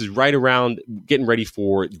 2015, this is right around getting ready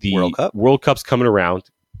for the World Cup. World Cup's coming around.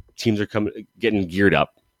 Teams are getting geared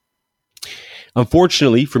up.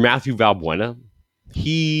 Unfortunately for Matthew Valbuena,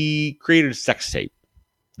 he created a sex tape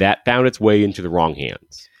that found its way into the wrong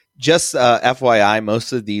hands. Just FYI,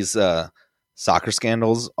 most of these soccer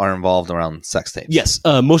scandals are involved around sex tapes. Yes,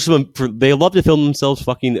 most of them, they love to film themselves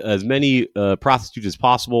fucking as many prostitutes as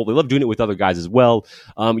possible. They love doing it with other guys as well.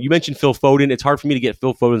 You mentioned Phil Foden. It's hard for me to get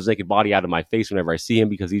Phil Foden's naked body out of my face whenever I see him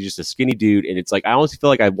because he's just a skinny dude. And it's like, I honestly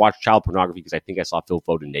feel like I watched child pornography because I think I saw Phil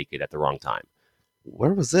Foden naked at the wrong time.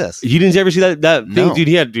 Where was this? You didn't ever see that thing, no. Dude,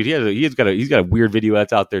 he's got a weird video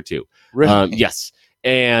that's out there too. Really? Yes.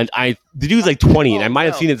 And the dude's like 20, and I might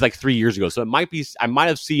have seen it like 3 years ago. So I might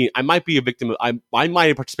be a victim of, I might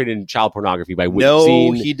have participated in child pornography by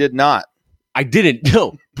No, he did not. I didn't,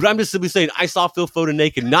 no. But I'm just simply saying, I saw Phil Foden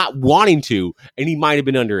naked, not wanting to, and he might have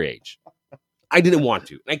been underage. I didn't want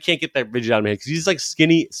to. I can't get that rigid out of my head because he's like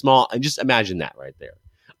skinny, small, and just imagine that right there.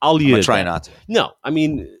 I'll leave it. Try not to. No, I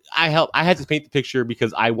mean, I had to paint the picture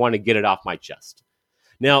because I want to get it off my chest.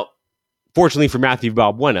 Now, fortunately for Matthew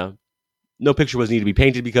Valbuena, no picture was needed to be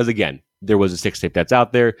painted because, again, there was a sex tape that's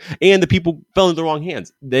out there, and the people fell into the wrong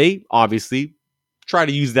hands. They obviously try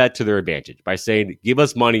to use that to their advantage by saying, give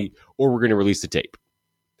us money or we're going to release the tape.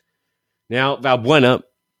 Now, Valbuena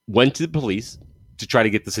went to the police to try to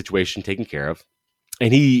get the situation taken care of,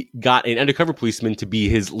 and he got an undercover policeman to be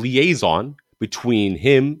his liaison between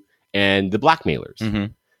him and the blackmailers. Mm-hmm.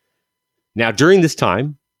 Now, during this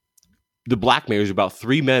time, the blackmailers, about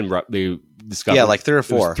 3 men, they discovered. Yeah, like 3 or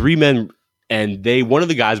 4. 3 men. And one of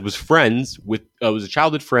the guys was friends with, was a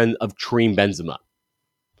childhood friend of Karim Benzema.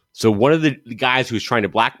 So one of the guys who was trying to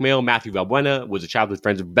blackmail Matthew Valbuena was a childhood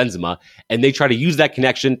friend of Benzema, and they try to use that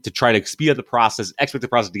connection to try to speed up the process, expedite the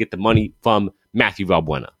process to get the money from Matthew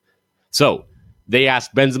Valbuena. So they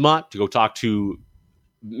asked Benzema to go talk to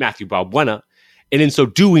Matthew Valbuena, and in so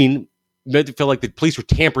doing, made it feel like the police were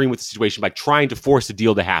tampering with the situation by trying to force a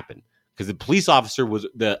deal to happen. Because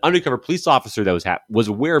the undercover police officer that was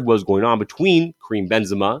aware of what was going on between Karim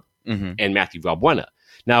Benzema and Matthew Valbuena.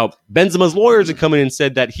 Now, Benzema's lawyers had come in and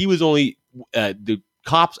said that he was only the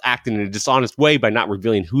cops acting in a dishonest way by not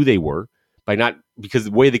revealing who they were, because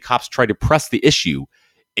the way the cops tried to press the issue,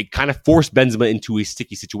 it kind of forced Benzema into a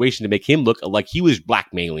sticky situation to make him look like he was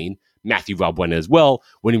blackmailing Matthew Valbuena as well,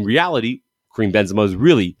 when in reality, Karim Benzema is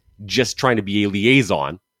really just trying to be a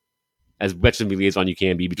liaison, as much of a liaison you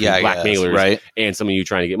can be between blackmailers and someone you're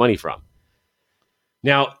trying to get money from.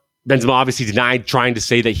 Now, Benzema obviously denied trying to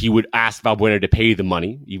say that he would ask Valbuena to pay the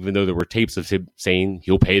money, even though there were tapes of him saying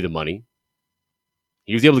he'll pay the money.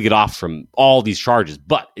 He was able to get off from all these charges,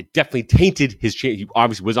 but it definitely tainted his chance. He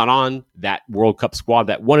obviously was not on that World Cup squad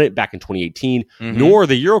that won it back in 2018, nor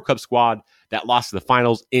the Euro Cup squad that lost to the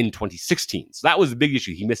finals in 2016. So that was the big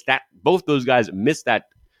issue. He missed that. Both those guys missed that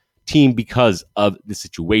team because of the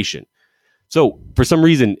situation. So for some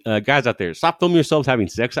reason, guys out there, stop filming yourselves having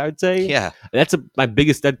sex, I would say. Yeah. That's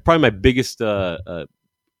probably my biggest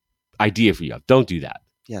idea for you. Don't do that.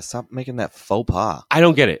 Yeah, stop making that faux pas. I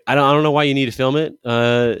don't get it. I don't know why you need to film it.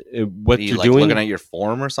 What you're like doing? Looking at your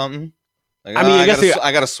form or something? Like, I mean,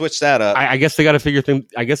 I got to switch that up. I guess they got to figure things.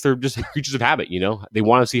 I guess they're just creatures of habit. They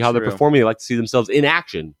want to see how they're performing. They like to see themselves in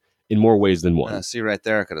action in more ways than one. See right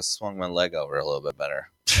there, I could have swung my leg over a little bit better.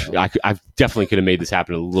 I definitely could have made this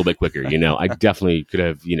happen a little bit quicker. I definitely could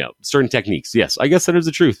have. Certain techniques. Yes, I guess that is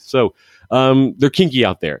the truth. So they're kinky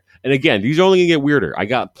out there. And again, these are only going to get weirder. I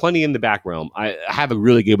got plenty in the back realm. I have a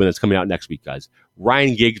really good one that's coming out next week, guys.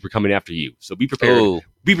 Ryan Giggs, we're coming after you. So be prepared. Ooh,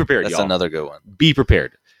 be prepared, that's y'all. Another good one. Be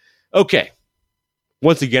prepared. Okay.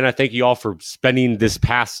 Once again, I thank you all for spending this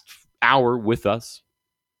past hour with us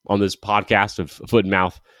on this podcast of Foot and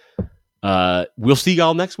Mouth. We'll see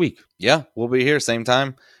y'all next week. Yeah, we'll be here same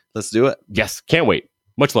time. Let's do it. Yes, can't wait.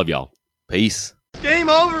 Much love, y'all. Peace. Game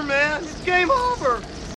over, man. It's game over.